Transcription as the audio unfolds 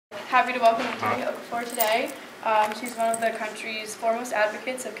happy to welcome Antonia Okafor today. She's one of the country's foremost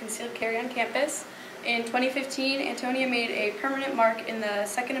advocates of concealed carry on campus. In 2015, Antonia made a permanent mark in the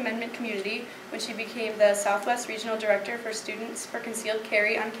Second Amendment community when she became the Southwest Regional Director for Students for Concealed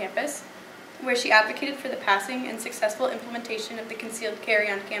Carry on Campus, where she advocated for the passing and successful implementation of the concealed carry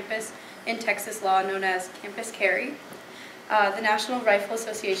on campus in Texas law known as campus carry. The National Rifle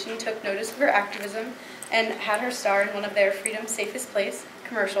Association took notice of her activism and had her star in one of their Freedom's Safest Place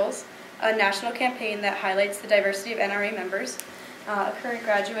commercials, a national campaign that highlights the diversity of NRA members. A current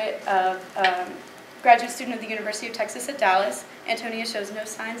graduate student of the University of Texas at Dallas, Antonia shows no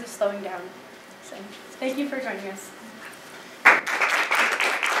signs of slowing down. So, thank you for joining us.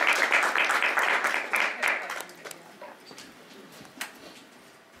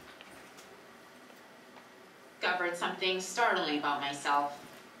 Discovered something startling about myself.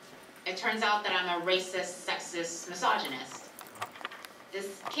 It turns out that I'm a racist, sexist, misogynist.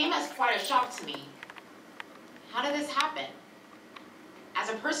 This came as quite a shock to me. How did this happen? As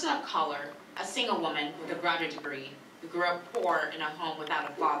a person of color, a single woman with a graduate degree who grew up poor in a home without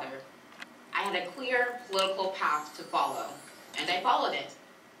a father, I had a clear political path to follow, and I followed it.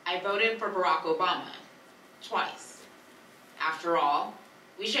 I voted for Barack Obama, twice. After all,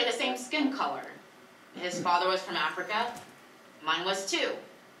 we share the same skin color. His father was from Africa, mine was too.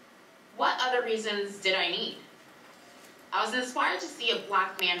 What other reasons did I need? I was inspired to see a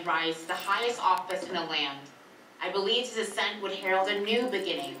black man rise to the highest office in the land. I believed his ascent would herald a new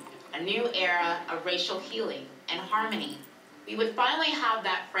beginning, a new era of racial healing and harmony. We would finally have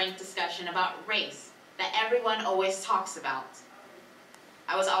that frank discussion about race that everyone always talks about.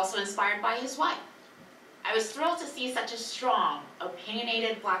 I was also inspired by his wife. I was thrilled to see such a strong,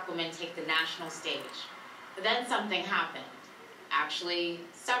 opinionated black woman take the national stage. But then something happened. Actually,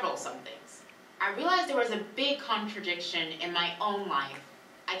 several somethings. I realized there was a big contradiction in my own life.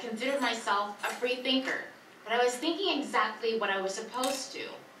 I considered myself a free thinker, but I was thinking exactly what I was supposed to.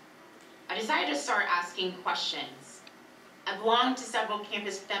 I decided to start asking questions. I belonged to several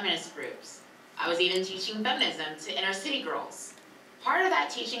campus feminist groups. I was even teaching feminism to inner city girls. Part of that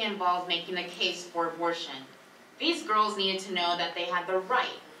teaching involved making the case for abortion. These girls needed to know that they had the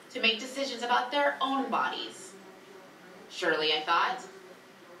right to make decisions about their own bodies. Surely, I thought,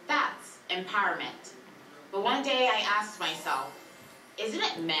 that's empowerment. But one day I asked myself, isn't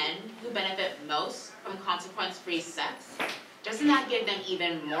it men who benefit most from consequence-free sex? Doesn't that give them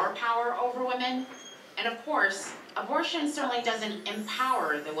even more power over women? And of course, abortion certainly doesn't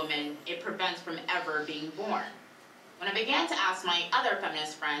empower the woman it prevents from ever being born. When I began to ask my other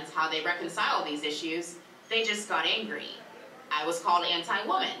feminist friends how they reconcile these issues, they just got angry. I was called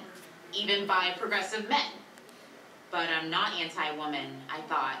anti-woman, even by progressive men. But I'm not anti-woman, I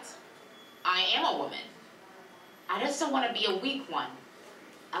thought. I am a woman. I just don't want to be a weak one.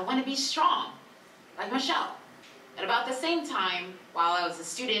 I want to be strong, like Michelle. At about the same time, while I was a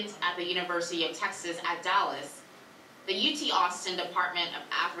student at the University of Texas at Dallas, the UT Austin Department of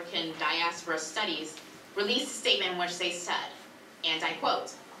African Diaspora Studies released a statement in which they said, and I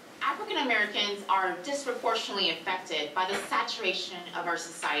quote, "African Americans are disproportionately affected by the saturation of our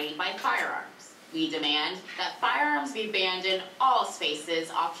society by firearms. We demand that firearms be banned in all spaces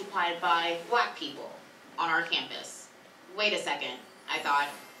occupied by black people on our campus." Wait a second, I thought.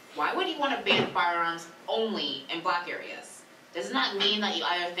 Why would you want to ban firearms only in black areas? Doesn't that mean that you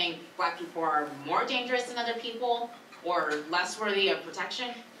either think black people are more dangerous than other people or less worthy of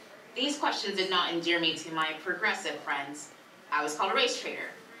protection? These questions did not endear me to my progressive friends. I was called a race traitor,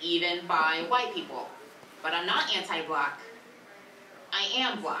 even by white people. But I'm not anti-black. I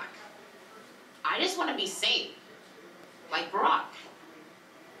am black. I just want to be safe, like Barack.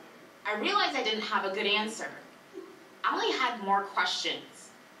 I realized I didn't have a good answer. I only had more questions.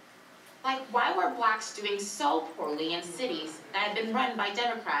 Like, why were blacks doing so poorly in cities that had been run by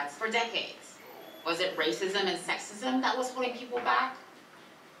Democrats for decades? Was it racism and sexism that was holding people back?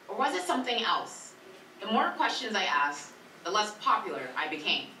 Or was it something else? The more questions I asked, the less popular I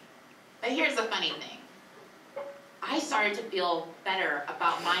became. But here's the funny thing. I started to feel better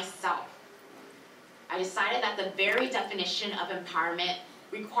about myself. I decided that the very definition of empowerment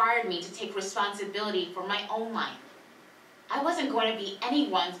required me to take responsibility for my own life. I wasn't going to be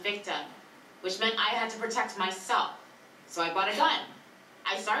anyone's victim, which meant I had to protect myself. So I bought a gun.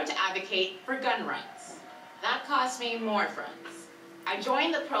 I started to advocate for gun rights. That cost me more friends. I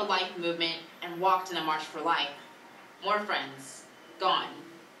joined the pro-life movement and walked in the March for Life. More friends, gone.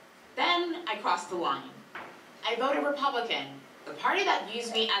 Then I crossed the line. I voted Republican, the party that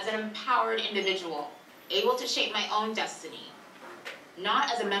views me as an empowered individual, able to shape my own destiny,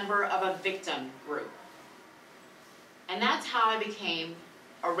 not as a member of a victim group. And that's how I became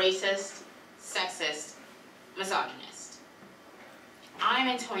a racist, sexist, misogynist. I'm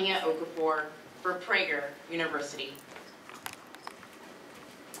Antonia Okafor for Prager University.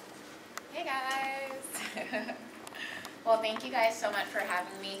 Hey guys! Well, thank you guys so much for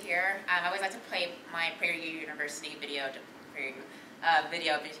having me here. I always like to play my Prager University video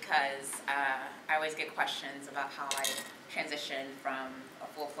because I always get questions about how I transitioned from a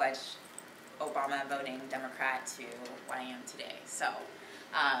full-fledged Obama voting Democrat to what I am today. So,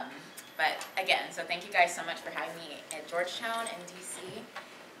 but again, so thank you guys so much for having me at Georgetown in DC,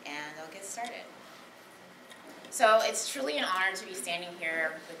 and I'll get started. So it's truly an honor to be standing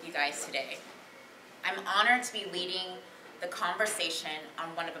here with you guys today. I'm honored to be leading the conversation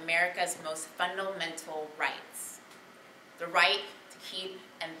on one of America's most fundamental rights, the right to keep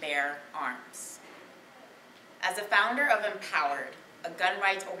and bear arms. As the founder of Empowered, a gun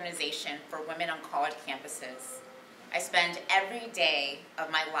rights organization for women on college campuses, I spend every day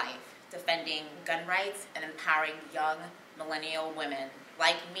of my life defending gun rights and empowering young millennial women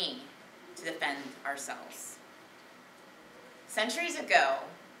like me to defend ourselves. Centuries ago,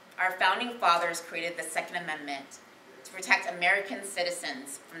 our founding fathers created the Second Amendment to protect American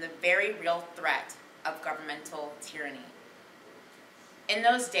citizens from the very real threat of governmental tyranny. In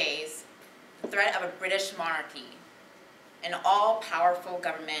those days, the threat of a British monarchy, an all-powerful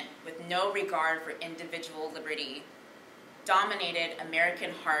government with no regard for individual liberty, dominated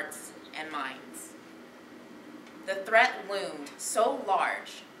American hearts and minds. The threat loomed so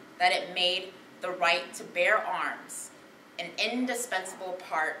large that it made the right to bear arms an indispensable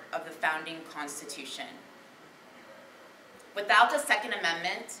part of the founding Constitution. Without the Second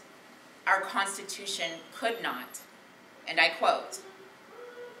Amendment, our Constitution could not, and I quote,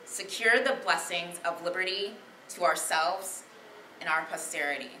 secure the blessings of liberty to ourselves and our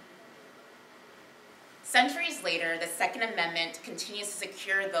posterity. Centuries later, the Second Amendment continues to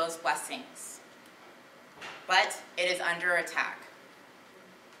secure those blessings, but it is under attack.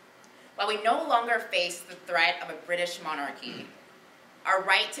 While we no longer face the threat of a British monarchy, our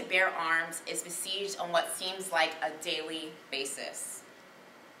right to bear arms is besieged on what seems like a daily basis.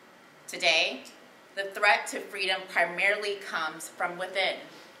 Today, the threat to freedom primarily comes from within.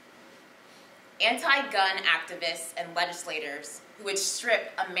 Anti-gun activists and legislators who would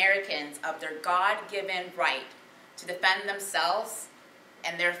strip Americans of their God-given right to defend themselves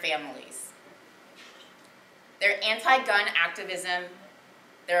and their families. Their anti-gun activism,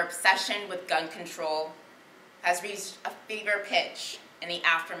 their obsession with gun control, has reached a fever pitch in the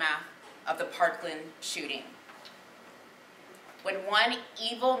aftermath of the Parkland shooting. When one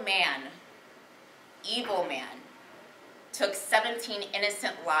evil man, took 17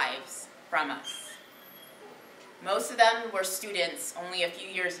 innocent lives from us. Most of them were students only a few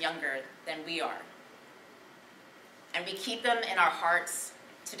years younger than we are. And we keep them in our hearts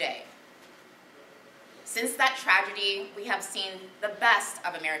today. Since that tragedy, we have seen the best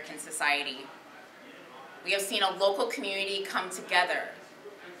of American society. We have seen a local community come together,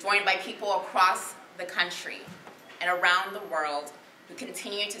 joined by people across the country and around the world who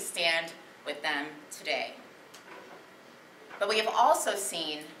continue to stand with them today. But we have also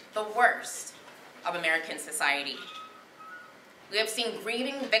seen the worst of American society. We have seen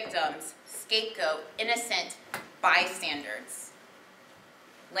grieving victims scapegoat innocent bystanders,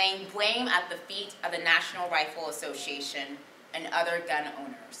 laying blame at the feet of the National Rifle Association and other gun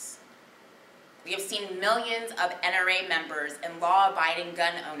owners. We have seen millions of NRA members and law-abiding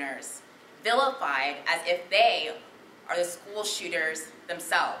gun owners vilified as if they are the school shooters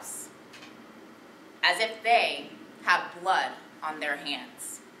themselves, as if they have blood on their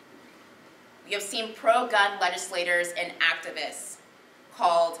hands. We have seen pro-gun legislators and activists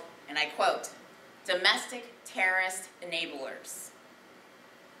called, and I quote, domestic terrorist enablers.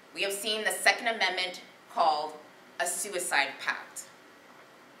 We have seen the Second Amendment called a suicide pact.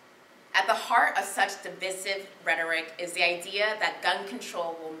 At the heart of such divisive rhetoric is the idea that gun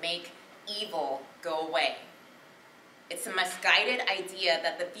control will make evil go away. It's a misguided idea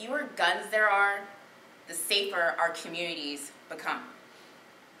that the fewer guns there are, the safer our communities become.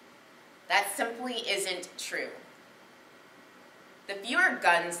 That simply isn't true. The fewer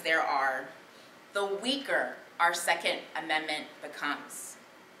guns there are, the weaker our Second Amendment becomes.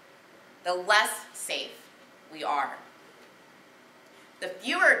 The less safe we are. The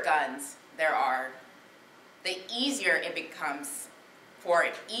fewer guns there are, the easier it becomes for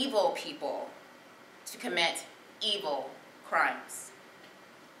evil people to commit evil crimes.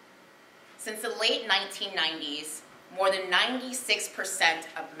 Since the late 1990s, more than 96%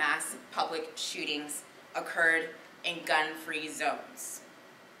 of mass public shootings occurred in gun-free zones,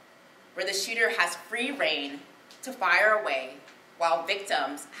 where the shooter has free rein to fire away while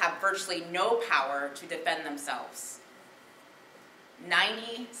victims have virtually no power to defend themselves.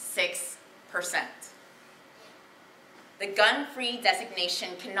 96%. The gun-free designation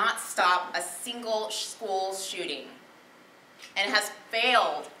cannot stop a single school shooting and has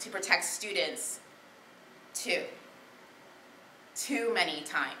failed to protect students too many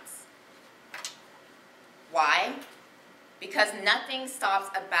times. Why? Because nothing stops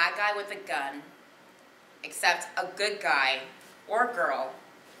a bad guy with a gun except a good guy or girl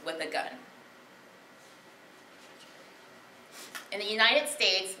with a gun. In the United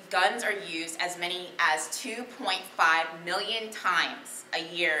States, guns are used as many as 2.5 million times a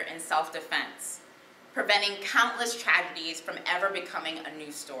year in self-defense, preventing countless tragedies from ever becoming a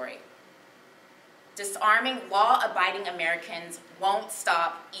news story. Disarming law-abiding Americans won't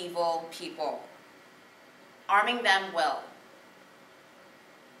stop evil people. Arming them will.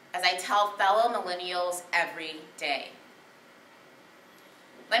 As I tell fellow millennials every day.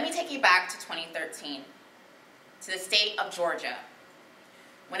 Let me take you back to 2013, to the state of Georgia,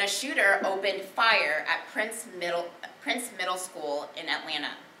 when a shooter opened fire at Prince Middle School in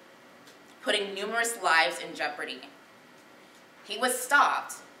Atlanta, putting numerous lives in jeopardy. He was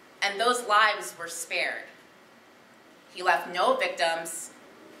stopped, and those lives were spared. He left no victims,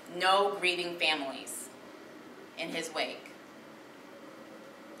 no grieving families in his wake.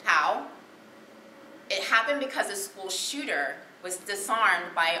 How? It happened because the school shooter was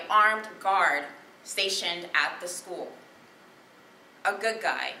disarmed by an armed guard stationed at the school. A good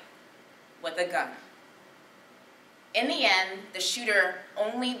guy with a gun. In the end, the shooter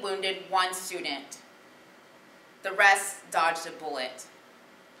only wounded one student. The rest dodged a bullet,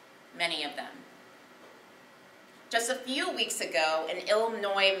 many of them. Just a few weeks ago, an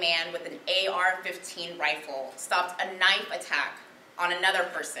Illinois man with an AR-15 rifle stopped a knife attack on another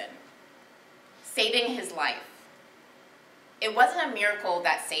person, saving his life. It wasn't a miracle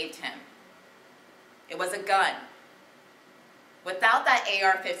that saved him. It was a gun. Without that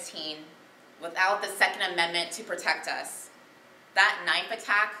AR-15, without the Second Amendment to protect us, that knife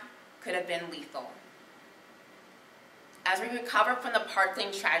attack could have been lethal. As we recover from the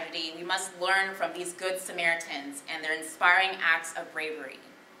Parkland tragedy, we must learn from these good Samaritans and their inspiring acts of bravery.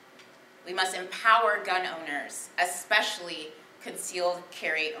 We must empower gun owners, especially concealed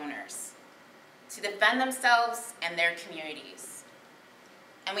carry owners, to defend themselves and their communities.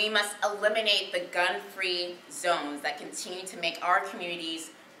 And we must eliminate the gun-free zones that continue to make our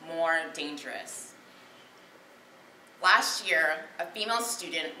communities more dangerous. Last year, a female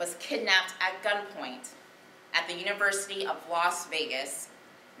student was kidnapped at gunpoint at the University of Las Vegas,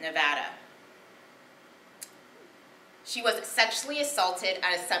 Nevada. She was sexually assaulted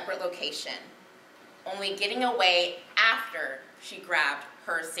at a separate location, only getting away after she grabbed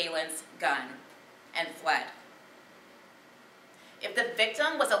her assailant's gun and fled. If the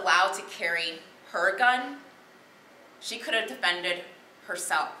victim was allowed to carry her gun, she could have defended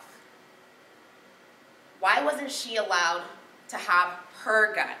herself. Why wasn't she allowed to have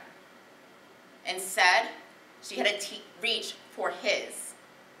her gun? Instead, she had to reach for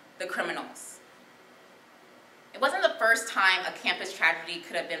the criminal's. It wasn't the first time a campus tragedy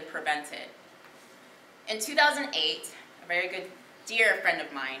could have been prevented. In 2008, a very good dear friend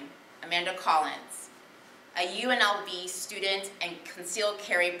of mine, Amanda Collins, a UNLV student and concealed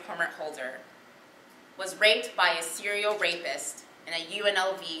carry permit holder, was raped by a serial rapist in a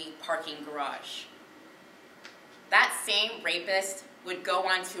UNLV parking garage. That same rapist would go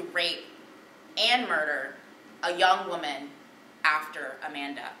on to rape and murder a young woman after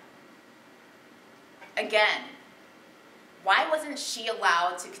Amanda. Again, why wasn't she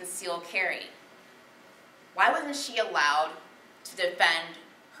allowed to conceal carry? Why wasn't she allowed to defend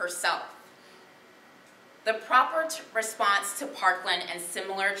herself? The proper response to Parkland and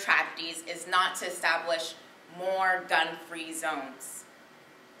similar tragedies is not to establish more gun-free zones.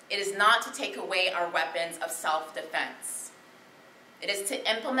 It is not to take away our weapons of self-defense. It is to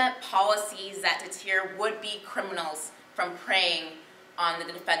implement policies that deter would-be criminals from preying on the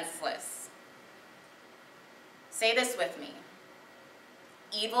defenseless. Say this with me.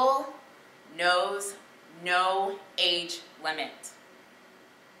 Evil knows no age limit.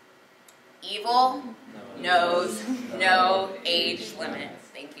 Evil knows no age limit.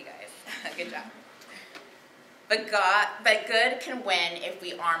 Thank you guys. Good job. But good can win if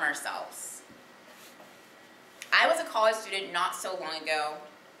we arm ourselves. I was a college student not so long ago,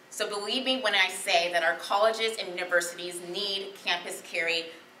 so believe me when I say that our colleges and universities need campus carry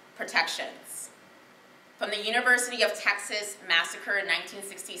protections. From the University of Texas massacre in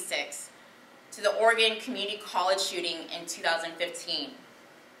 1966 to the Oregon Community College shooting in 2015,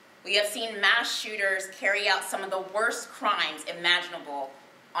 We have seen mass shooters carry out some of the worst crimes imaginable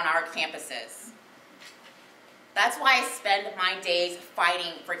on our campuses. That's why I spend my days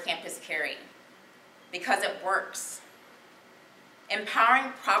fighting for campus carry, because it works.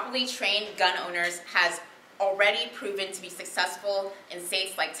 Empowering properly trained gun owners has already proven to be successful in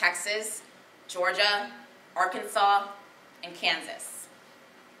states like Texas, Georgia, Arkansas, and Kansas.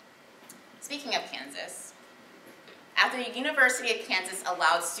 Speaking of Kansas, after the University of Kansas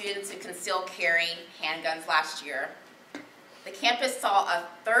allowed students to conceal carry handguns last year, the campus saw a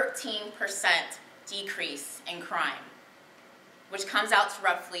 13% decrease in crime, which comes out to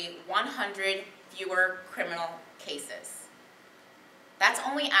roughly 100 fewer criminal cases. That's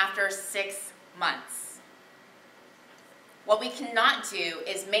only after 6 months. What we cannot do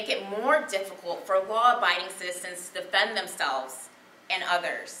is make it more difficult for law-abiding citizens to defend themselves and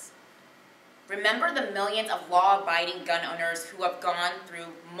others. Remember the millions of law-abiding gun owners who have gone through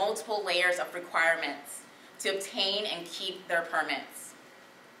multiple layers of requirements to obtain and keep their permits.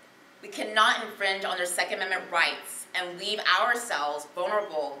 We cannot infringe on their Second Amendment rights and leave ourselves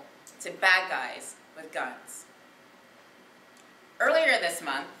vulnerable to bad guys with guns. Earlier this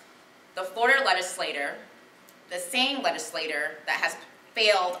month, the Florida legislator, the same legislator that has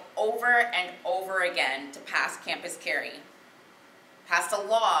failed over and over again to pass campus carry, passed a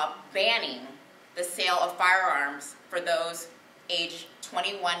law banning the sale of firearms for those aged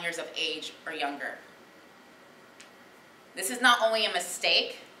 21 years of age or younger. This is not only a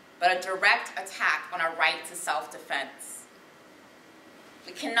mistake, but a direct attack on our right to self-defense.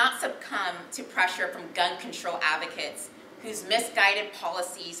 We cannot succumb to pressure from gun control advocates whose misguided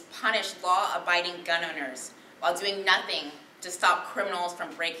policies punish law-abiding gun owners while doing nothing to stop criminals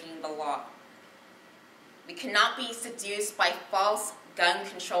from breaking the law. We cannot be seduced by false gun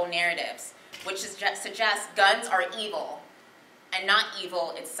control narratives, which suggest guns are evil and not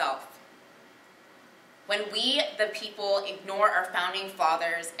evil itself. When we, the people, ignore our founding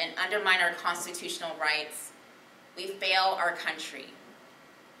fathers and undermine our constitutional rights, we fail our country.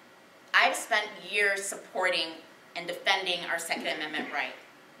 I've spent years supporting and defending our Second Amendment right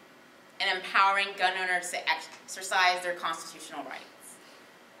and empowering gun owners to exercise their constitutional rights.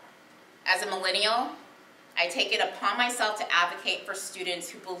 As a millennial, I take it upon myself to advocate for students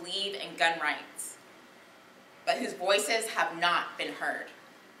who believe in gun rights, but whose voices have not been heard.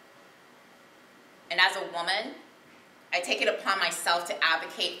 And as a woman, I take it upon myself to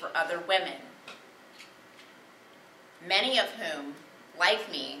advocate for other women, many of whom, like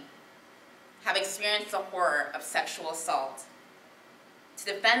me, have experienced the horror of sexual assault, to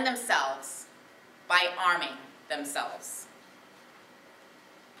defend themselves by arming themselves.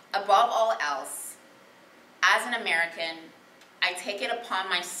 Above all else, as an American, I take it upon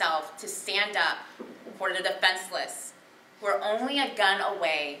myself to stand up for the defenseless, who are only a gun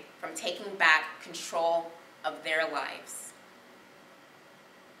away from taking back control of their lives.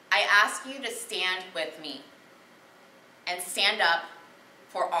 I ask you to stand with me and stand up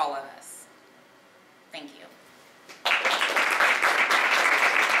for all of us. Thank you.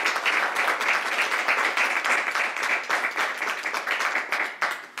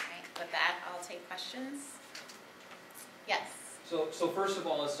 With that, I'll take questions. Yes? So first of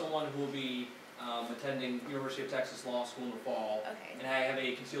all, as someone who will be attending University of Texas Law School in the fall, Okay. and I have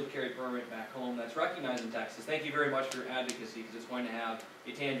a concealed carry permit back home that's recognized in Texas, thank you very much for your advocacy, because it's going to have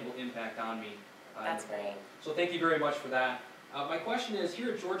a tangible impact on me in the fall. Great. So thank you very much for that. My question is,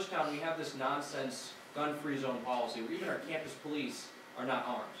 here at Georgetown, we have this nonsense gun-free zone policy, where even our campus police are not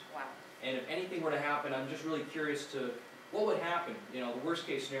armed. Wow. And if anything were to happen, I'm just really curious to what would happen, the worst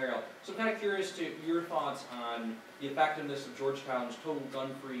case scenario. So I'm kind of curious to your thoughts on the effectiveness of Georgetown's total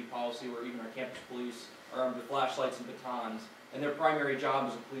gun-free policy, where even our campus police are armed with flashlights and batons, and their primary job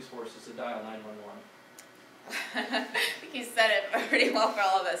as a police force is to dial 911. I think you said it pretty well for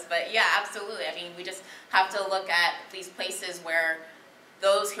all of us, but yeah, absolutely. I mean, we just have to look at these places where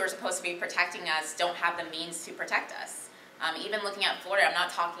those who are supposed to be protecting us don't have the means to protect us. Even looking at Florida, I'm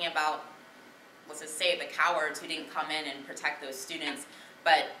not talking about, let's just say, the cowards who didn't come in and protect those students,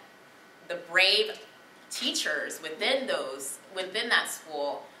 but the brave teachers within that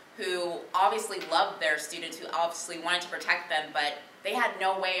school who obviously loved their students, who obviously wanted to protect them, but they had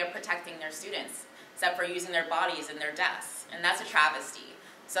no way of protecting their students except for using their bodies in their desks, and that's a travesty.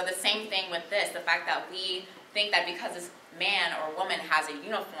 So the same thing with this, the fact that we think that because this man or woman has a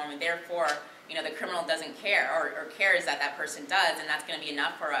uniform, and therefore, the criminal doesn't care, or cares that that person does, and that's going to be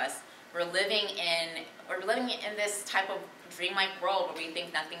enough for us. We're living in this type of dreamlike world where we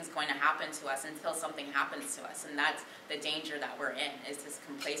think nothing's going to happen to us until something happens to us, and that's the danger that we're in, is this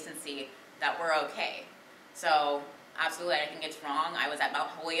complacency that we're okay. So Absolutely, I think it's wrong. I was at Mount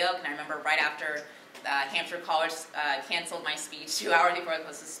Holyoke, and I remember right after Hampshire College canceled my speech 2 hours before I was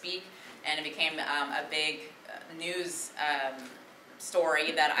supposed to speak, and it became a big news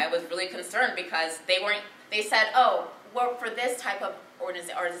story that I was really concerned because they said, oh, well, for this type of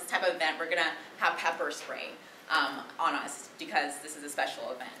organization or this type of event, we're gonna have pepper spray on us because this is a special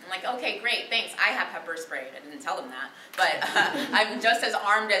event. I'm like, okay, great, thanks. I have pepper spray. I didn't tell them that, but I'm just as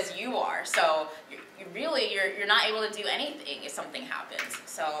armed as you are. So you're not able to do anything if something happens.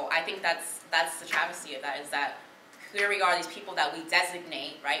 So I think that's the travesty of that, is that here we are, these people that we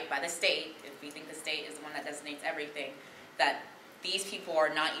designate, right, by the state, if we think the state is the one that designates everything, that these people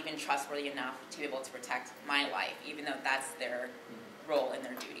are not even trustworthy enough to be able to protect my life, even though that's their role and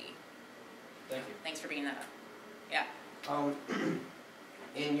their duty. Thank you. Thanks for bringing that up. Yeah.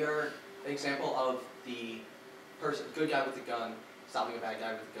 In your example of the good guy with the gun stopping a bad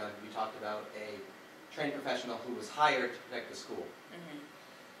guy with a gun, you talked about a trained professional who was hired to protect the school. Mm-hmm.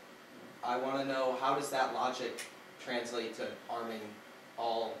 I want to know, how does that logic translate to arming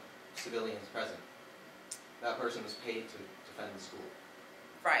all civilians present? That person was paid to defend the school.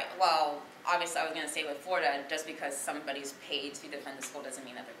 Right. Well, obviously I was going to say with Florida, just because somebody's paid to defend the school doesn't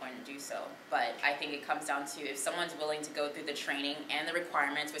mean that they're going to do so. But I think it comes down to if someone's willing to go through the training and the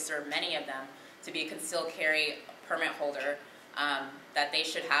requirements, which there are many of them, to be a concealed carry permit holder, that they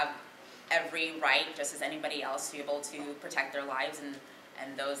should have every right, just as anybody else, to be able to protect their lives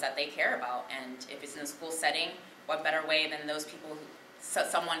and those that they care about. And if it's in a school setting, what better way than those people,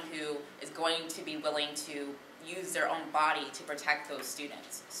 someone who is going to be willing to use their own body to protect those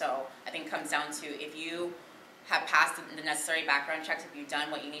students. So I think it comes down to, if you have passed the necessary background checks, if you've done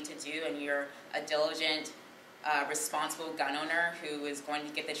what you need to do, and you're a diligent, responsible gun owner who is going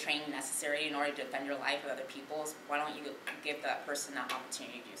to get the training necessary in order to defend your life with other people's, why don't you give that person that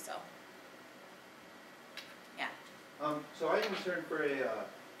opportunity to do so? Yeah. So I interned for a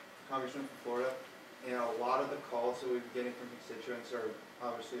congressman from Florida, and a lot of the calls that we've been getting from constituents are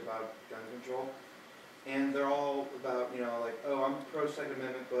obviously about gun control. And they're all about, like, oh, I'm pro-Second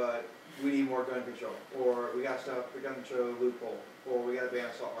Amendment, but we need more gun control. Or we got to stop the gun control loophole. Or we got to ban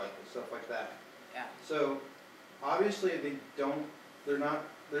assault rifles, stuff like that. Yeah. So, obviously, they're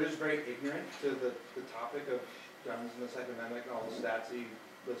just very ignorant to the topic of guns and the Second Amendment and all the stats that you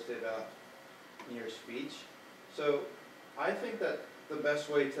listed in your speech. So, I think that the best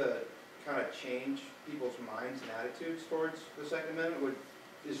way to kind of change people's minds and attitudes towards the Second Amendment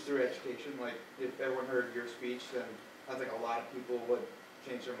is through education. Like, if everyone heard your speech, then I think a lot of people would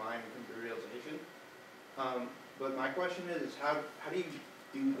change their mind and come to realization. But my question is how do you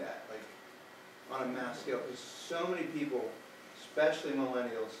do that, like, on a mass scale? Because so many people, especially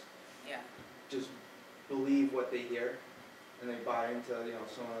millennials, Yeah. just believe what they hear, and they buy into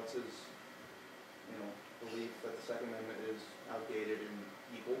someone else's belief that the Second Amendment is outdated and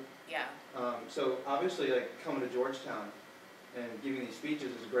evil. Yeah. So obviously, like, coming to Georgetown and giving these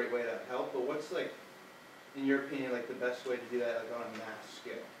speeches is a great way to help, but what's, like, in your opinion, like, the best way to do that, like, on a mass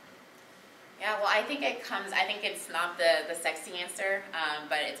scale? Yeah, well, I think it's not the sexy answer,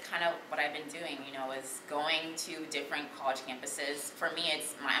 but it's kind of what I've been doing, is going to different college campuses. For me,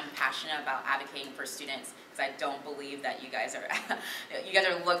 I'm passionate about advocating for students, because I don't believe that you guys are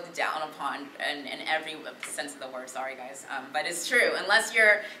looked down upon in every sense of the word. Sorry, guys, but it's true. Unless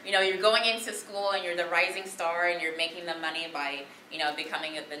you're going into school and you're the rising star and you're making the money by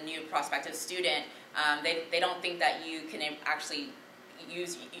becoming the new prospective student, they don't think that you can actually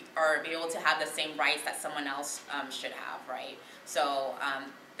use or be able to have the same rights that someone else should have, right? So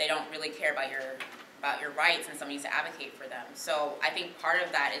they don't really care about your rights, and someone needs to advocate for them. So I think part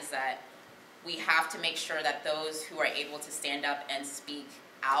of that is that we have to make sure that those who are able to stand up and speak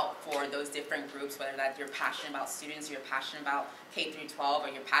out for those different groups, whether that you're passionate about students, or you're passionate about K through 12, or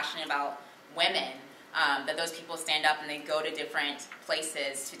you're passionate about women, that those people stand up and they go to different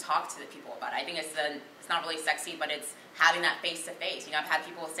places to talk to the people about it. I think it's not really sexy, but it's having that face-to-face. I've had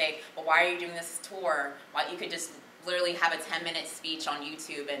people say, well, why are you doing this tour? Why you could just literally have a 10-minute speech on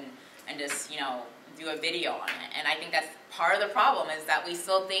YouTube and just, do a video on it. And I think that's part of the problem, is that we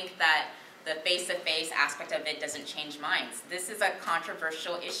still think that the face-to-face aspect of it doesn't change minds. This is a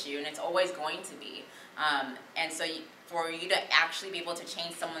controversial issue, and it's always going to be. And so for you to actually be able to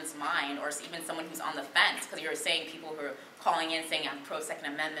change someone's mind, or even someone who's on the fence, because you're saying people who are calling in saying, I'm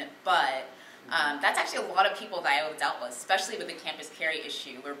pro-Second Amendment, but that's actually a lot of people that I have dealt with, especially with the campus carry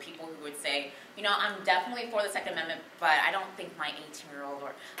issue, where people who would say, I'm definitely for the Second Amendment, but I don't think my 18-year-old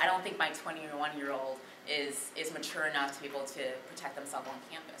or I don't think my 21-year-old is mature enough to be able to protect themselves on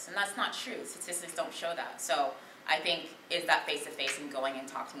campus. And that's not true. Statistics don't show that. So I think, is that face-to-face and going and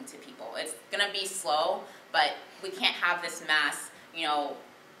talking to people. It's going to be slow, but we can't have this mass, you know,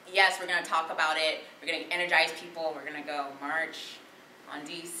 yes, we're going to talk about it, we're going to energize people, we're going to go march on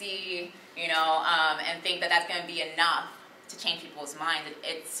DC, you know, and think that that's going to be enough to change people's minds.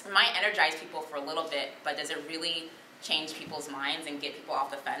 It might energize people for a little bit, but does it really change people's minds and get people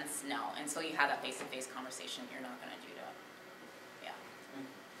off the fence? No. Until you have that face-to-face conversation, you're not going to do that. Yeah.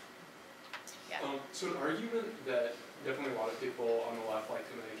 Yeah. So an argument that definitely a lot of people on the left like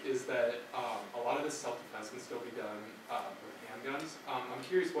to make is that a lot of this self-defense can still be done with handguns. I'm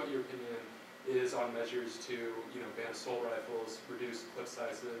curious what your opinion is on measures to, you know, ban assault rifles, reduce clip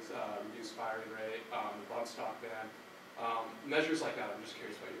sizes, reduce firing rate, the bump stock ban, measures like that. I'm just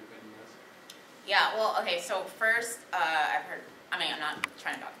curious what your opinion is. Yeah, well, okay, so first, I've heard, I mean, I'm not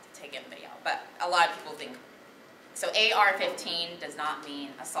trying to take anybody out, but a lot of people think, so AR-15 does not mean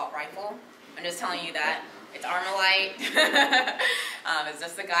assault rifle. I'm just telling you that. It's Armalite. It's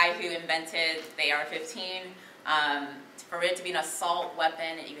just the guy who invented the AR-15. For it to be an assault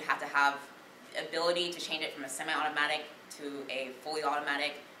weapon, you have to have the ability to change it from a semi-automatic to a fully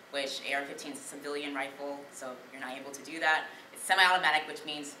automatic, which AR-15 is a civilian rifle, so you're not able to do that. It's semi-automatic, which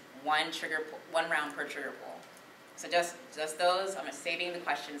means one round per trigger pull. So just those, I'm saving the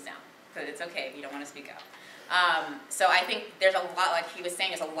questions down, because it's okay if you don't want to speak up. So I think there's a lot, like he was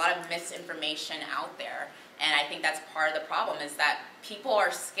saying, there's a lot of misinformation out there, and I think that's part of the problem, is that people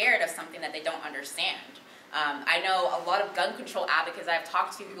are scared of something that they don't understand. I know a lot of gun control advocates I've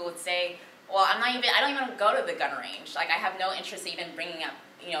talked to who would say, well, I don't even go to the gun range. Like, I have no interest in even bringing up,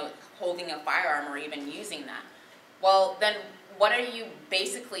 you know, holding a firearm or even using that. Well, then what are you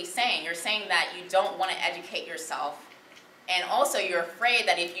basically saying? You're saying that you don't want to educate yourself, and also you're afraid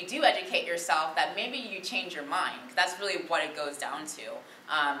that if you do educate yourself, that maybe you change your mind. That's really what it goes down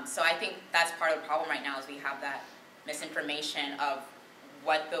to. So I think that's part of the problem right now, is we have that misinformation of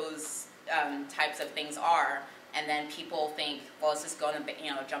what those types of things are, and then people think, well, let's just go in the,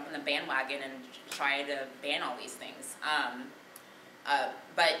 you know, jump in the bandwagon and try to ban all these things.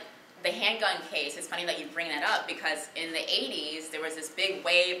 But the handgun case, it's funny that you bring that up, because in the 80s, there was this big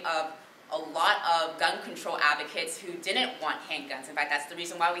wave of a lot of gun control advocates who didn't want handguns. In fact, that's the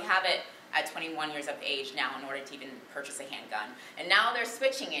reason why we have it at 21 years of age now, in order to even purchase a handgun. And now they're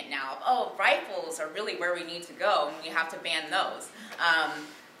switching it now. Oh, rifles are really where we need to go, and we have to ban those.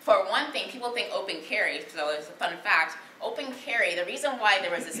 For one thing, people think open carry, so it's a fun fact. Open carry, the reason why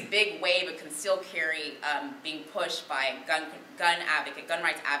there was this big wave of concealed carry being pushed by gun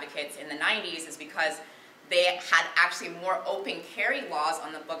rights advocates in the 90s is because they had actually more open carry laws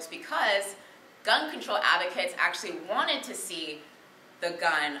on the books, because gun control advocates actually wanted to see the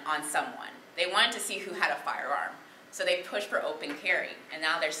gun on someone. They wanted to see who had a firearm. So they pushed for open carry. And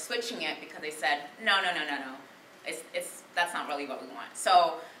now they're switching it because they said, no. That's not really what we want.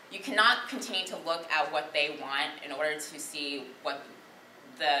 So you cannot continue to look at what they want in order to see what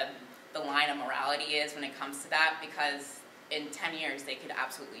the line of morality is when it comes to that, because in 10 years they could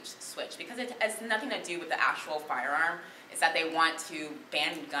absolutely switch, because it has nothing to do with the actual firearm. It's that they want to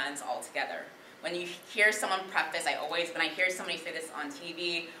ban guns altogether. When you hear someone preface, when I hear somebody say this on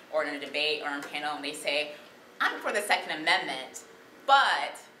TV or in a debate or on a panel, and they say, I'm for the Second Amendment,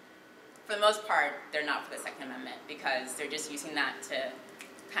 but for the most part, they're not for the Second Amendment, because they're just using that to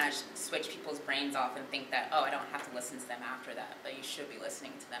kind of switch people's brains off and think that, oh, I don't have to listen to them after that, but you should be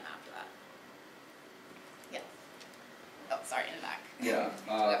listening to them after that. Yeah. Oh, sorry, in the back. Yeah,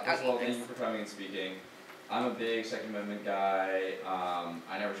 first of all, thank you for coming and speaking. I'm a big Second Amendment guy.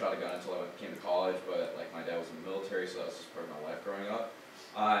 I never shot a gun until I came to college, but like my dad was in the military, so that was just part of my life growing up.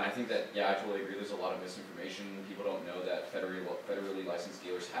 And I think that, yeah, I totally agree, there's a lot of misinformation. People don't know that federally licensed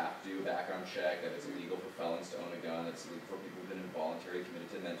dealers have to do a background check, that it's illegal for felons to own a gun, that it's illegal for people who've been involuntarily committed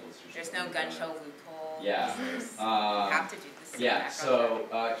to mental institutions. There's no gun show loophole. Yeah. You have to do this. Yeah, so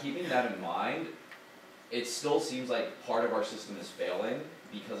keeping that in mind, it still seems like part of our system is failing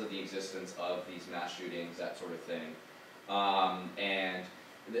because of the existence of these mass shootings, that sort of thing. And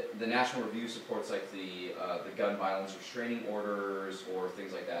the National Review supports like the gun violence restraining orders or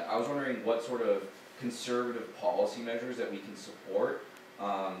things like that. I was wondering what sort of conservative policy measures that we can support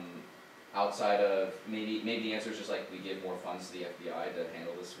outside of, maybe the answer is just like we give more funds to the FBI to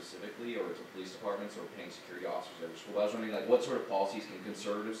handle this specifically, or to police departments, or paying security officers every school. But I was wondering like what sort of policies can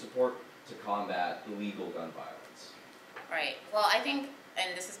conservatives support to combat illegal gun violence? Right. Well, I think,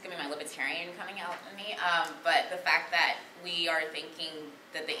 and this is going to be my libertarian coming out in me, but the fact that we are thinking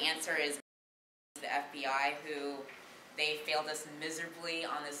that the answer is the FBI, who they failed us miserably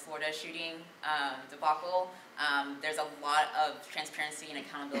on this Florida shooting debacle. There's a lot of transparency and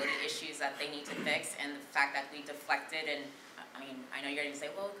accountability issues that they need to fix, and the fact that we deflected, and I mean, I know you're going to say,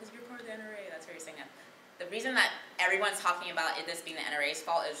 well, because you're part of the NRA, that's why you're saying that. The reason that everyone's talking about this being the NRA's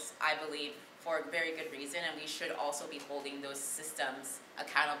fault is, I believe, for a very good reason, and we should also be holding those systems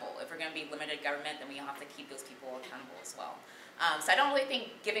accountable. If we're going to be limited government, then we have to keep those people accountable as well. So I don't really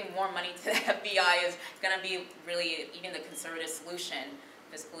think giving more money to the FBI is going to be really even the conservative solution,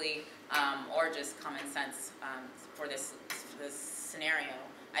 fiscally, or just common sense for this scenario.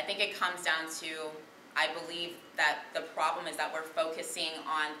 I think it comes down to, I believe that the problem is that we're focusing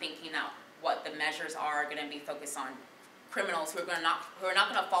on thinking that what the measures are going to be focused on criminals who are not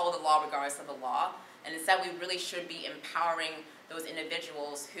going to follow the law regardless of the law, and instead we really should be empowering those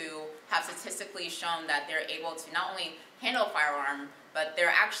individuals who have statistically shown that they're able to not only handle a firearm, but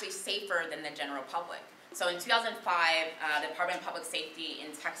they're actually safer than the general public. So in 2005, the Department of Public Safety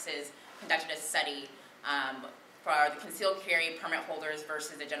in Texas conducted a study for the concealed carry permit holders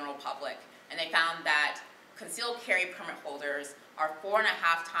versus the general public, and they found that concealed carry permit holders are 4.5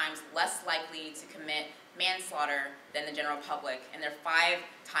 times less likely to commit manslaughter than the general public, and they're 5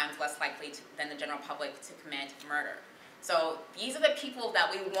 times less likely than the general public to commit murder. So these are the people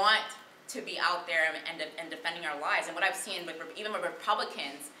that we want to be out there and defending our lives. And what I've seen with, even with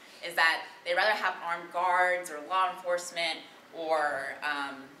Republicans, is that they rather have armed guards or law enforcement or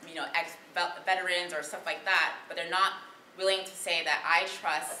ex-veterans or stuff like that, but they're not willing to say that I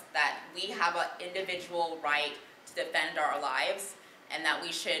trust that we have an individual right to defend our lives, and that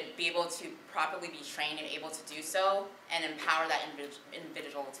we should be able to properly be trained and able to do so, and empower that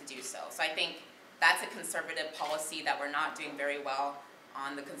individual to do so. So I think that's a conservative policy that we're not doing very well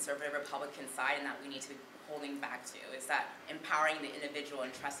on the conservative Republican side, and that we need to be holding back to, is that empowering the individual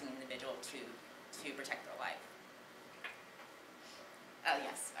and trusting the individual to protect their life. Oh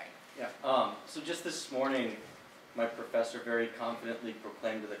yes, sorry. Yeah, so just this morning, my professor very confidently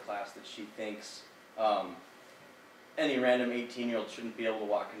proclaimed to the class that she thinks any random 18-year-old shouldn't be able to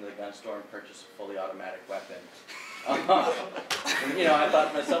walk into the gun store and purchase a fully automatic weapon. And, I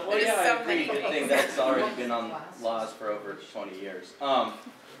thought to myself, well, yeah, I agree. Good thing that's already been on laws for over 20 years.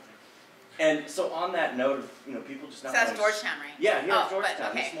 And so on that note of, people just not. So that's Georgetown, right? Yeah, Oh,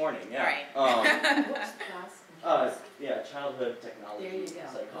 Georgetown okay. this morning. Yeah. Right. What's the class? Yeah, childhood technology, There you go.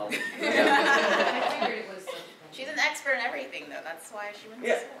 psychology. I figured it was. She's an expert in everything, though. That's why she went to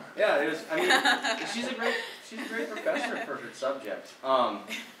Yeah. school. Yeah, it was. I mean, she's a great professor for her subject.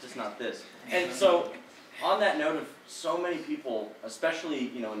 Just not this. And so, on that note of so many people,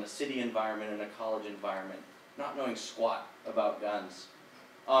 especially in a city environment, in a college environment, not knowing squat about guns,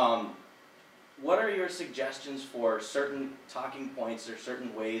 what are your suggestions for certain talking points or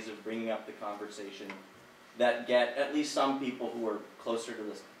certain ways of bringing up the conversation that get at least some people who are closer to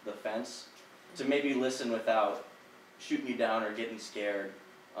the fence to maybe listen without shooting you down or getting scared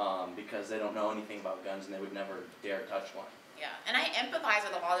because they don't know anything about guns and they would never dare touch one? Yeah, and I empathize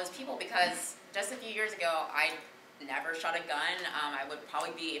with a lot of those people because just a few years ago, I never shot a gun. I would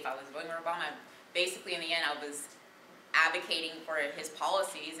probably be, if I was voting for Obama, basically in the end, I was advocating for his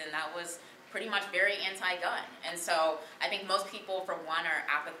policies, and that was pretty much very anti-gun. And so I think most people, for one, are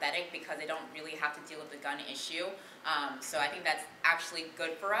apathetic because they don't really have to deal with the gun issue. So I think that's actually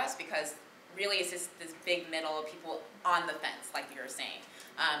good for us because really it's just this big middle of people on the fence, like you were saying.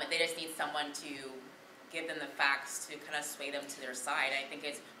 They just need someone to give them the facts to kind of sway them to their side. I think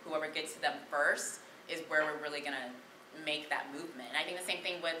it's whoever gets to them first is where we're really going to make that movement. And I think the same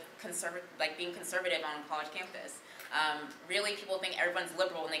thing with being conservative on a college campus. Really, people think everyone's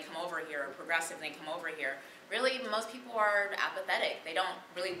liberal when they come over here, or progressive when they come over here. Really, most people are apathetic. They don't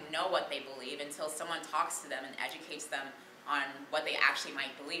really know what they believe until someone talks to them and educates them on what they actually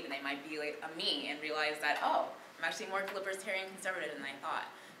might believe. And they might be like me and realize that, oh, I'm actually more libertarian conservative than I thought.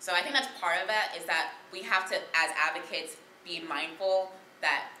 So I think that's part of it, is that we have to, as advocates, be mindful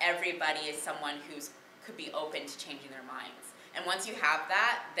that everybody is someone who could be open to changing their minds. And once you have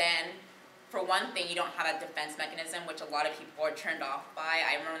that, then for one thing, you don't have a defense mechanism, which a lot of people are turned off by.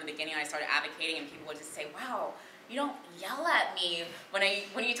 I remember in the beginning I started advocating and people would just say, wow, you don't yell at me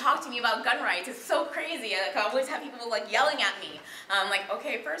when you talk to me about gun rights. It's so crazy. I always have people yelling at me. I'm like,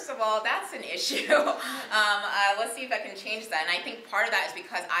 okay, first of all, that's an issue. Let's see if I can change that. And I think part of that is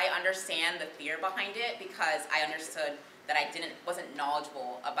because I understand the fear behind it, because I understood that I wasn't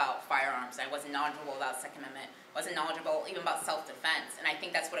knowledgeable about firearms. I wasn't knowledgeable about Second Amendment. Wasn't knowledgeable even about self-defense. And I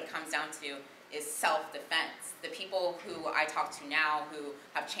think that's what it comes down to, is self-defense. The people who I talk to now who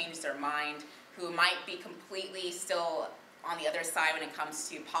have changed their mind, who might be completely still on the other side when it comes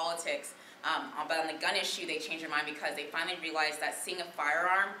to politics, But on the gun issue, they changed their mind because they finally realized that seeing a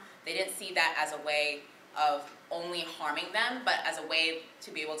firearm, they didn't see that as a way of only harming them, but as a way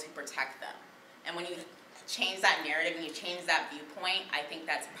to be able to protect them. And when you change that narrative and you change that viewpoint, I think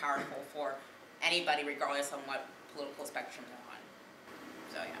that's powerful for anybody, regardless of what political spectrum they're on.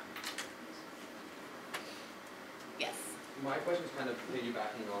 So yeah. Yes. My question is kind of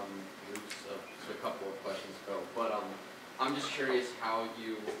piggybacking on Luke's, a couple of questions ago, but I'm just curious how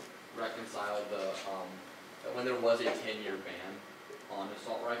you reconcile the that when there was a 10-year ban on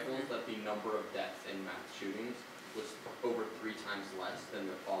assault rifles, that the number of deaths in mass shootings was over 3 times less than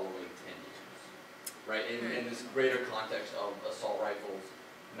the following 10 years, right? In this greater context of assault rifles,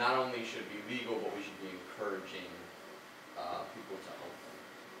 not only should it be legal, but we should be encouraging people to own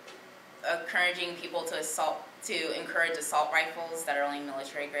them. Encouraging people to encourage assault rifles that are only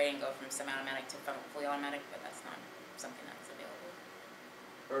military grade and go from semi-automatic to fully automatic, but that's not something that's available.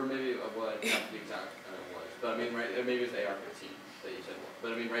 Or maybe what not the exact was, but I mean, right? Maybe it's the AR-15 that you said.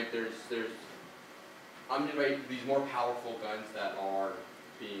 But I mean, right? There's right, these more powerful guns that are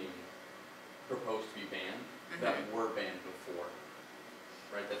being proposed to be banned that were banned before,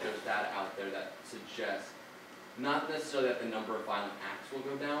 right? That there's data out there that suggests not necessarily that the number of violent acts will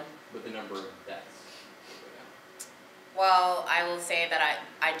go down, but the number of deaths will go down. Well, I will say that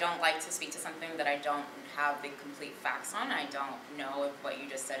I don't like to speak to something that I don't have the complete facts on. I don't know if what you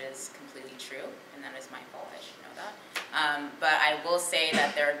just said is completely true, and that is my fault. I should know that. But I will say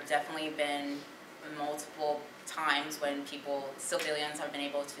that there have definitely been multiple times when civilians have been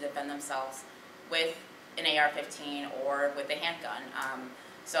able to defend themselves with an AR-15 or with a handgun.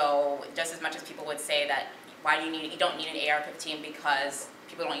 So just as much as people would say that you don't need an AR-15 because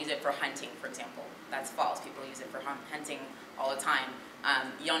people don't use it for hunting, for example. That's false. People use it for hunting all the time.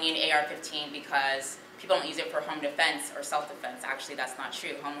 You don't need an AR-15 because people don't use it for home defense or self-defense. Actually, that's not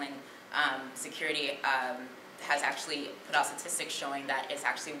true. Homeland Security has actually put out statistics showing that it's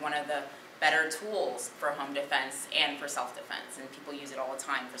actually one of the better tools for home defense and for self-defense, and people use it all the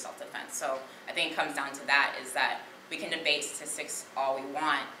time for self-defense. So I think it comes down to that, is that we can debate statistics all we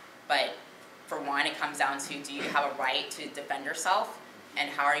want, but for one, it comes down to, do you have a right to defend yourself, and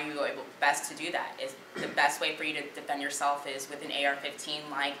how are you able best to do that? Is the best way for you to defend yourself is with an AR-15,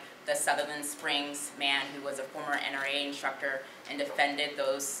 like the Sutherland Springs man who was a former NRA instructor and defended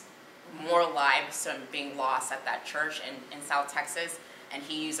those more lives from being lost at that church in South Texas, and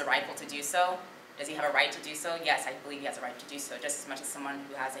he used a rifle to do so. Does he have a right to do so? Yes, I believe he has a right to do so, just as much as someone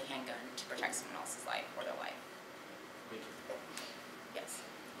who has a handgun to protect someone else's life or their life. Thank you. Yes.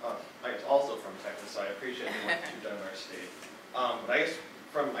 I guess also from Texas, so I appreciate the work that you've done in our state. But I guess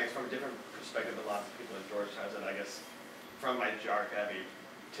from a different perspective than lots of people at Georgetown, and I guess from my JARC, I have a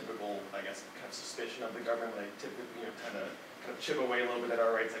typical, I guess, kind of suspicion of the government. I typically, kind of chip away a little bit at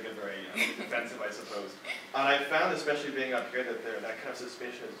our rights. I get very defensive, I suppose. And I found, especially being up here, that that kind of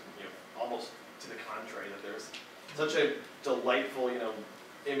suspicion is, almost to the contrary. That there's such a delightful,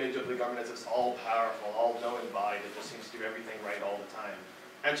 image of the government as this all-powerful, all-knowing body that just seems to do everything right all the time.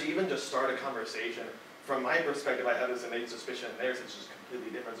 And to even just start a conversation, from my perspective, I have this innate suspicion, and theirs is just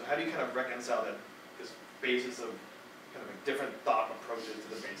completely different. So how do you kind of reconcile this basis of kind of different thought approaches to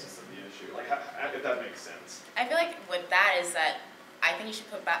the basis of the issue? Like, if that makes sense. I feel like with that is that I think you should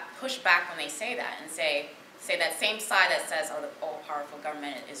push back when they say that, and say that same side that says, oh, the all-powerful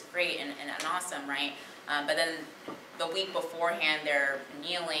government is great and awesome, right? But then the week beforehand, they're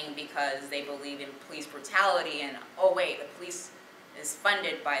kneeling because they believe in police brutality, and oh wait, the police is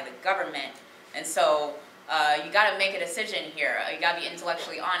funded by the government. And so you got to make a decision here. You got to be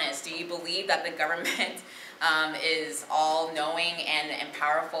intellectually honest. Do you believe that the government is all-knowing and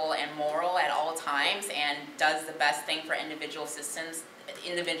powerful and moral at all times, and does the best thing for individual systems,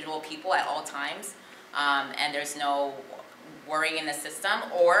 individual people at all times, and there's no worrying in the system?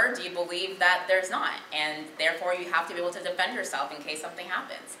 Or do you believe that there's not, and therefore you have to be able to defend yourself in case something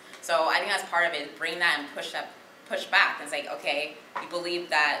happens? So I think that's part of it. Bring that and push back and say, okay, you believe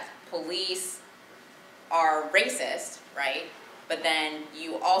that police are racist, right? But then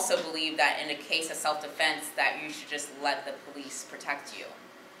you also believe that in a case of self-defense that you should just let the police protect you.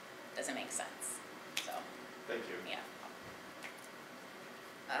 Doesn't make sense. So. Thank you. Yeah.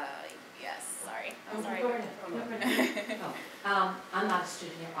 Yes. Sorry. I'm Oh, sorry. go ahead. I'm not a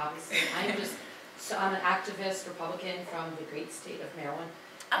student here, obviously. I'm an activist Republican from the great state of Maryland.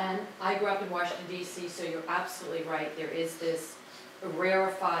 And I grew up in Washington, D.C., so you're absolutely right. There is this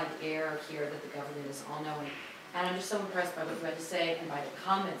rarefied air here that the government is all-knowing. And I'm just so impressed by what you had to say and by the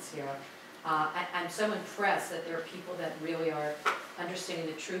comments here. I'm so impressed that there are people that really are understanding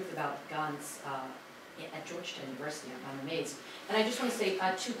the truth about guns. at Georgetown University. I'm amazed. And I just want to say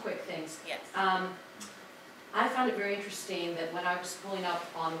 2 quick things. Yes. I found it very interesting that when I was pulling up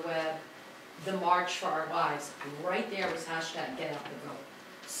on the web the March for Our Lives, right there was hashtag Get Out the Vote.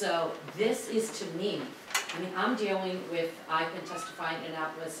 So this is, to me, I mean, I'm dealing with, I've been testifying in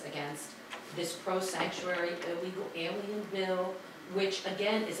Annapolis against this pro-sanctuary illegal alien bill, which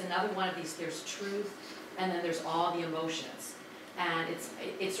again is another one of these, there's truth and then there's all the emotions. And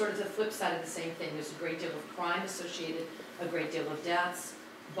it's sort of the flip side of the same thing. There's a great deal of crime associated, a great deal of deaths,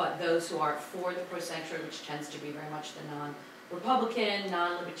 but those who are for the pro-sanctuary, which tends to be very much the non-Republican,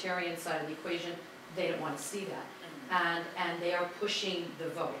 non-libertarian side of the equation, they don't want to see that. And they are pushing the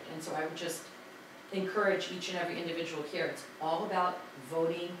vote. And so I would just encourage each and every individual here. It's all about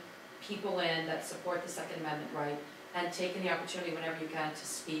voting people in that support the Second Amendment right and taking the opportunity whenever you can to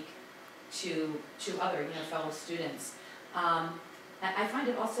speak to other, fellow students. I find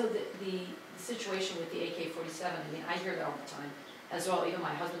it also the situation with the AK-47, I mean, I hear that all the time as well. Even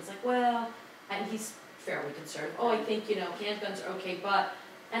my husband's like, well, and he's fairly conservative. Oh, I think, handguns are okay, but,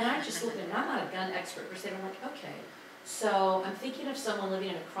 and I just look at him, I'm not a gun expert per se, but I'm like, okay. So I'm thinking of someone living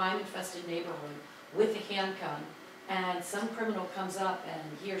in a crime-infested neighborhood with a handgun, and some criminal comes up and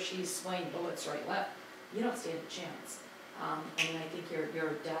he or she's swinging bullets right, left, you don't stand a chance. I mean, I think your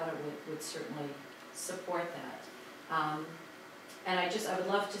data would certainly support that. And I would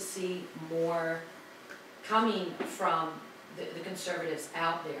love to see more coming from the conservatives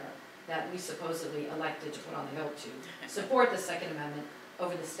out there that we supposedly elected to put on the Hill to support the Second Amendment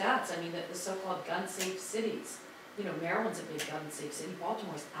over the stats. I mean, the so-called gun-safe cities. Maryland's a big gun-safe city.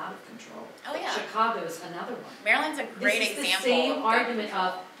 Baltimore's out of control. Oh yeah. Chicago's another one. Maryland's a great example. This is the same argument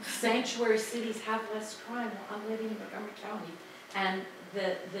of sanctuary cities have less crime. Well, I'm living in Montgomery County, and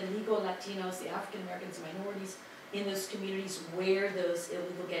the legal Latinos, the African Americans, minorities in those communities where those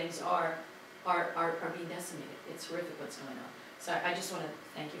illegal gangs are being decimated. It's horrific what's going on. So I just want to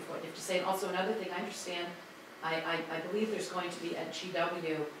thank you for what you have to say. And also another thing, I understand, I believe there's going to be at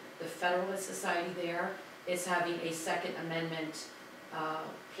GW, the Federalist Society there is having a Second Amendment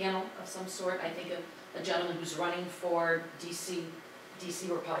panel of some sort. I think a gentleman who's running for DC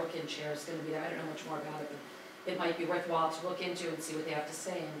Republican chair is going to be there. I don't know much more about it, but it might be worthwhile to look into and see what they have to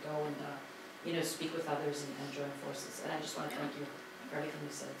say and go and speak with others and join forces. And I just want to thank you for everything you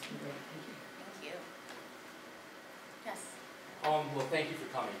said. It's been great. Thank you. Thank you. Yes. Well, thank you for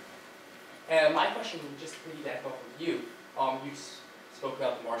coming. And my question, just to piggyback off of you, you spoke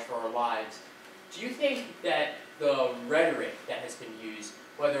about the March for Our Lives. Do you think that the rhetoric that has been used,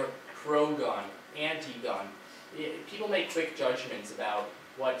 whether pro-gun, anti-gun, people make quick judgments about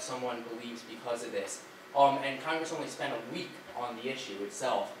what someone believes because of this, and Congress only spent a week on the issue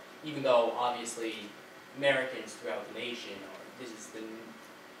itself, even though obviously Americans throughout the nation, this is the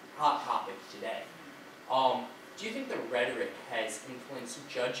hot topic today. Do you think the rhetoric has influenced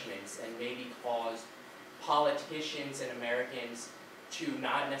judgments and maybe caused politicians and Americans to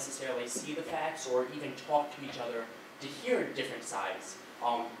not necessarily see the facts or even talk to each other to hear different sides,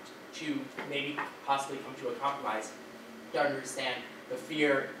 to maybe possibly come to a compromise, to understand the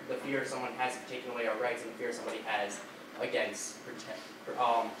fear someone has of taking away our rights and the fear somebody has against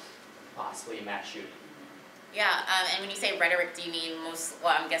possibly a mass shooting? Yeah, and when you say rhetoric, do you mean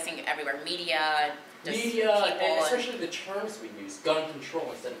I'm guessing everywhere, media, media, and especially the terms we use, gun control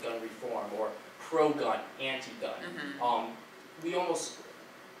instead of gun reform, or pro-gun, anti-gun. Mm-hmm. We almost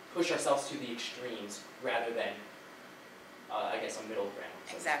push ourselves to the extremes rather than, I guess, a middle ground.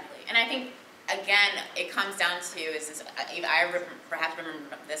 Exactly. And I think, again, it comes down to, I perhaps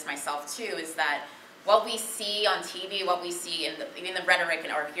remember this myself too, is that what we see on TV, what we see in the rhetoric,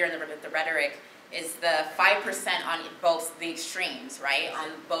 or here in the rhetoric, is the 5% on both the extremes, right? On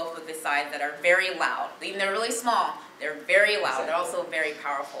both of the sides that are very loud. Even they're really small, they're very loud. Exactly. They're also very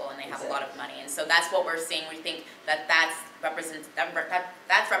powerful, and they have a lot of money. And so that's what we're seeing. We think that's representative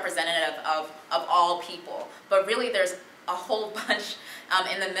of all people. But really, there's a whole bunch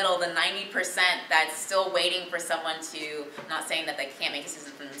in the middle, the 90% that's still waiting for someone to, not saying that they can't make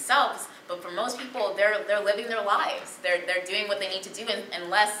decisions for themselves, but for most people, they're living their lives. They're doing what they need to do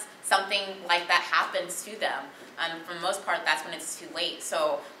unless something like that happens to them. For the most part, that's when it's too late.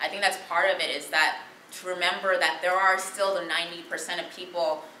 So I think that's part of it, is that to remember that there are still the 90% of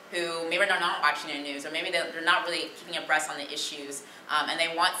people who maybe they're not watching the news, or maybe they're not really keeping abreast on the issues, and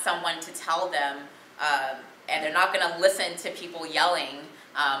they want someone to tell them, and they're not going to listen to people yelling,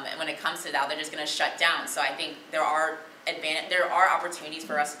 and when it comes to that, they're just going to shut down. So I think there are opportunities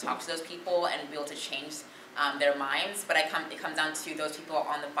for us to talk to those people and be able to change their minds, but it comes down to those people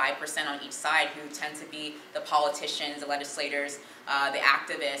on the 5% on each side who tend to be the politicians, the legislators, the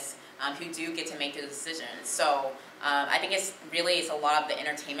activists, who do get to make the decisions. So I think it's a lot of the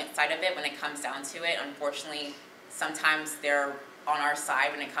entertainment side of it when it comes down to it. Unfortunately, sometimes they're on our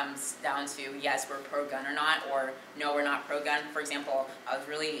side when it comes down to, yes, we're pro-gun or not, or no, we're not pro-gun. For example, I was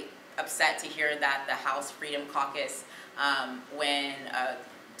really upset to hear that the House Freedom Caucus, when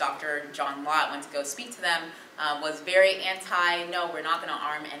Dr. John Lott went to go speak to them, was very anti, no, we're not going to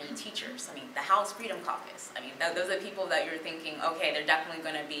arm any teachers. I mean, the House Freedom Caucus. I mean, those are the people that you're thinking, okay, they're definitely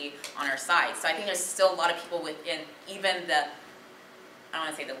going to be on our side. So I think there's still a lot of people within even the, I don't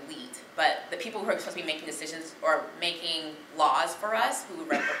want to say the elite, but the people who are supposed to be making decisions or making laws for us,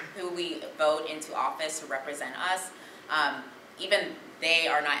 who we vote into office, who represent us, even they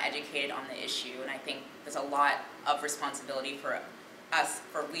are not educated on the issue. And I think there's a lot of responsibility for us,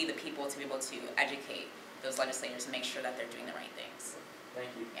 for we the people, to be able to educate those legislators and make sure that they're doing the right things. Thank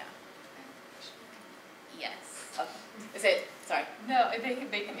you. Yeah. Yes. Oh. Is it, sorry. No, they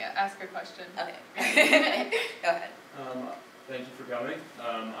can ask a question. Okay. Go ahead. Thank you for coming.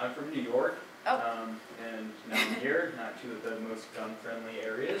 I'm from New York, and now I'm here, not two of the most gun-friendly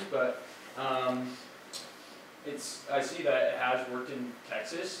areas, but I see that it has worked in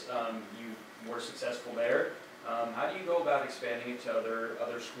Texas. You were successful there. How do you go about expanding it to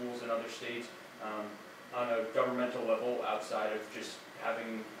other schools and other states on a governmental level outside of just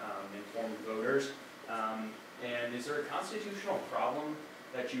having informed voters? And is there a constitutional problem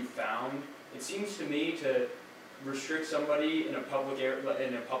that you found? It seems to me to restrict somebody in a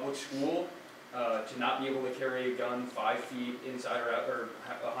public school to not be able to carry a gun 5 feet inside or out, or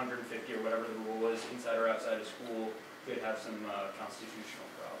 150 or whatever the rule is, inside or outside of school, could have some constitutional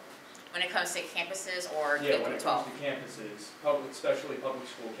problems. When it comes to campuses or K through 12? Yeah, when it comes to campuses, especially public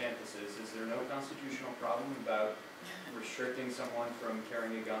school campuses, is there no constitutional problem about restricting someone from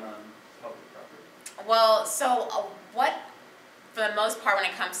carrying a gun on public property? Well, so for the most part, when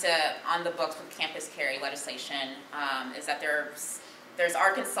it comes to on the books with campus carry legislation, is that there's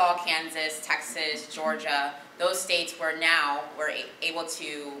Arkansas, Kansas, Texas, Georgia, those states where now we're able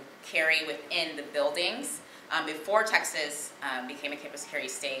to carry within the buildings. Before Texas became a campus carry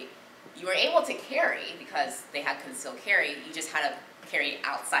state, you were able to carry because they had concealed carry. You just had to carry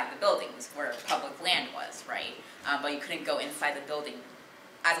outside the buildings where public land was, right? But you couldn't go inside the building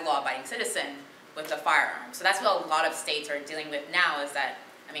as a law-abiding citizen with a firearm. So that's what a lot of states are dealing with now, is that,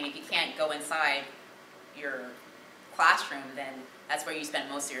 I mean, if you can't go inside your classroom, then that's where you spend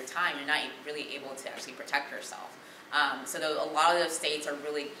most of your time. You're not really able to actually protect yourself. So a lot of those states are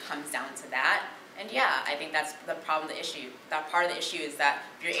really comes down to that. And yeah, I think that's the problem, the issue. That part of the issue is that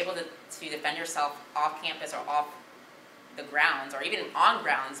if you're able to defend yourself off campus or off the grounds, or even on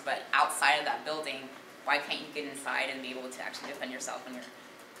grounds, but outside of that building, why can't you get inside and be able to actually defend yourself when you're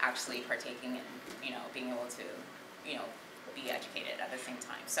actually partaking in, being able to, be educated at the same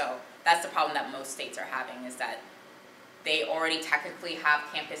time. So that's the problem that most states are having, is that they already technically have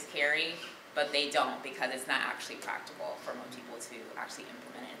campus carry, but they don't, because it's not actually practical for most people to actually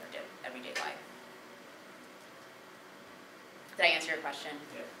implement it in their everyday life. Did I answer your question?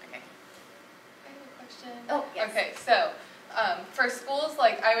 Yeah. Okay. I have a question. Oh, yes. Okay, so for schools,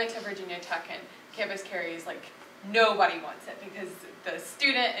 like I went to Virginia Tech, and campus carry is like nobody wants it because the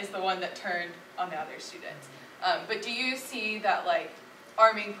student is the one that turned on the other students. But do you see that like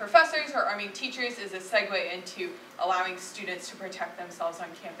arming professors or arming teachers is a segue into allowing students to protect themselves on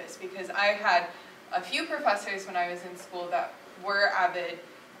campus? Because I had a few professors when I was in school that were avid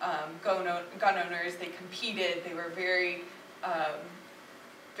gun owners. They competed. They were very,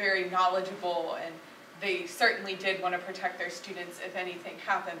 very knowledgeable, and they certainly did want to protect their students if anything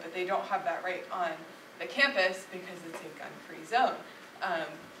happened, but they don't have that right on the campus because it's a gun-free zone.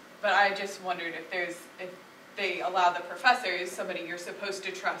 But I just wondered if they allow the professors, somebody you're supposed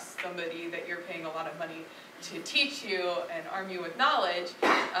to trust, somebody that you're paying a lot of money to teach you and arm you with knowledge,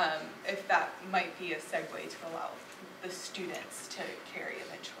 if that might be a segue to allow the students to carry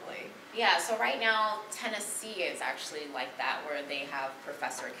eventually. Yeah, so right now, Tennessee is actually like that, where they have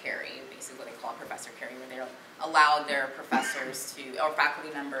professor carry, basically what they call professor carry, where they allow their professors to, or faculty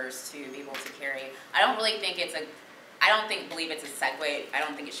members to be able to carry. I don't really think believe it's a segue. I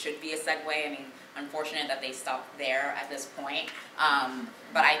don't think it should be a segue. I mean, unfortunate that they stopped there at this point.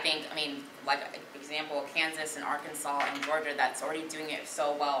 But I think, like example, Kansas and Arkansas and Georgia, that's already doing it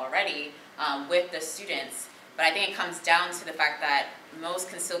so well already with the students. But I think it comes down to the fact that most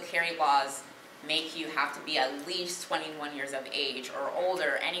concealed carry laws make you have to be at least 21 years of age or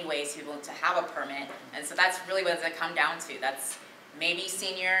older anyways to be able to have a permit. And so that's really what it comes down to. That's maybe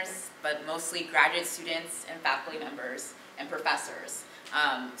seniors, but mostly graduate students and faculty members and professors.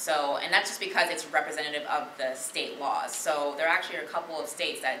 And that's just because it's representative of the state laws. So there actually are a couple of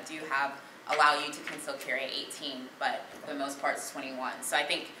states that do allow you to conceal carry at 18, but for the most part it's 21. So I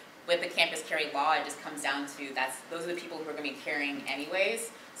think with the campus carry law, it just comes down to those are the people who are going to be carrying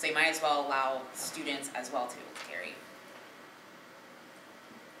anyways, so you might as well allow students as well to carry.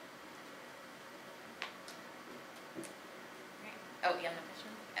 Oh, you have another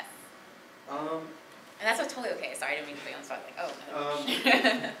question? Yes. And that's totally okay. Sorry, I didn't mean to put you on the spot.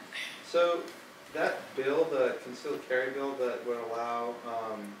 Like, So that bill, the concealed carry bill that would allow,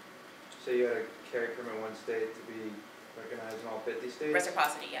 say you had a carry permit in one state to be recognized in all 50 states?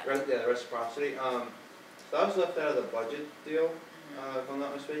 Reciprocity, yeah. Yeah, the reciprocity. So that was left out of the budget deal, if I'm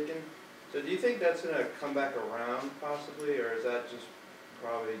not mistaken. So do you think that's going to come back around possibly, or is that just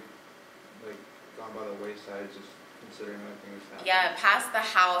probably like gone by the wayside, just considering everything that's happening? Yeah, it passed the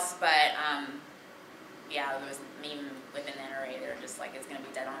House, but yeah, there was even within the NRA, they're just like, it's going to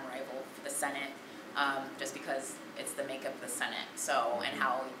be dead on arrival for the Senate, just because it's the makeup of the Senate, so, and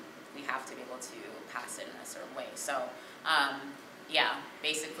how we have to be able to pass it in a certain way. So, yeah,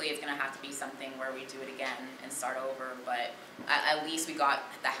 basically it's going to have to be something where we do it again and start over, but at least we got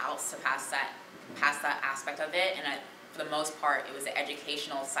the House to pass that aspect of it, and for the most part, it was the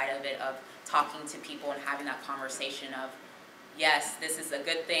educational side of it, of talking to people and having that conversation of, yes, this is a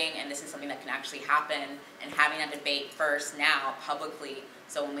good thing and this is something that can actually happen, and having that debate first now publicly,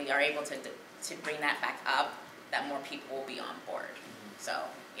 so when we are able to bring that back up, that more people will be on board. So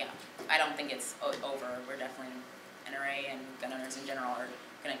yeah, I don't think it's over. We're definitely, NRA and gun owners in general are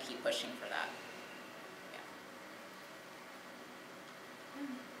going to keep pushing for that. Yeah.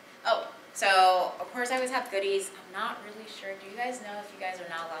 Oh, so of course I always have goodies. I'm not really sure. Do you guys know if you guys are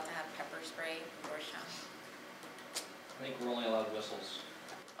not allowed to have pepper spray in Georgetown? I think we're only allowed whistles.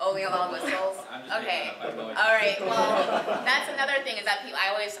 Only allowed whistles? I'm just Okay. making up, I have no idea. All right. Well, that's another thing, is that people, I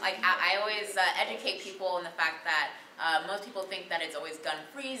always educate people in the fact that most people think that it's always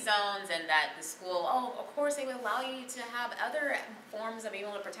gun-free zones, and that the school, oh, of course they would allow you to have other forms of being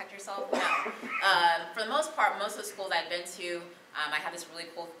able to protect yourself. No. For the most part, most of the schools I've been to, I have this really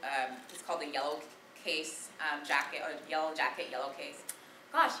cool, it's called the yellow case jacket, or yellow jacket, yellow case.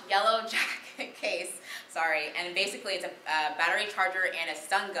 Gosh, yellow jacket case, sorry. And basically it's a battery charger and a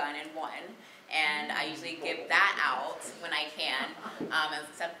stun gun in one. And I usually give that out when I can,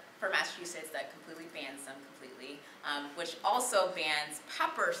 except for Massachusetts that completely bans them completely, which also bans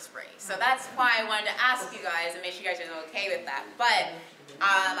pepper spray. So that's why I wanted to ask you guys and make sure you guys are okay with that. But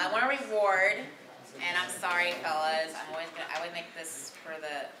I want to reward, and I'm sorry fellas, I would make this for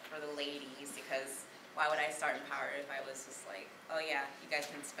the ladies, because why would I start Empowered if I was just like, oh yeah, you guys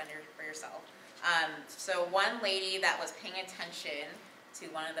can spend it for yourself. So one lady that was paying attention to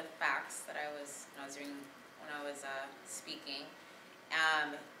one of the facts that when I was speaking,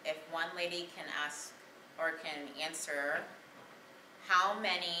 if one lady can ask or can answer, how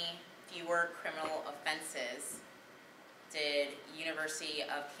many fewer criminal offenses did University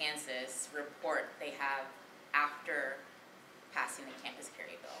of Kansas report they have after passing the campus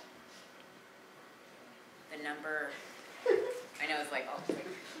carry bill? The number, I know it's like, oh.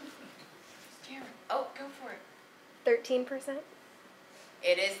 Karen, Oh, go for it. 13%?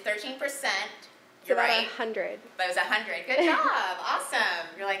 It is 13%. It's You're about right. 100. But it was 100. Good job. Awesome.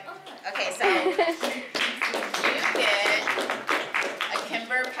 You're like, oh. Okay, so you get a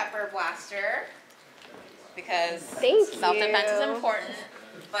Kimber Pepper Blaster, because self-defense is important.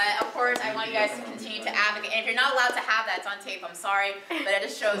 But of course, I want you guys to continue to advocate. And if you're not allowed to have that, it's on tape. I'm sorry, but it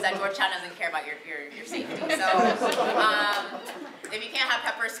just shows that Georgetown doesn't care about your safety. So, if you can't have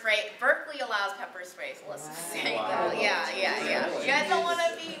pepper spray, Berkeley allows pepper spray. So let's just say, yeah. You guys don't want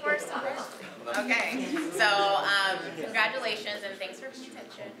to be worse than Berkeley. Okay. So, congratulations and thanks for paying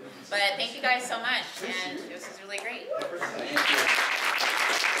attention. But thank you guys so much, and this was really great.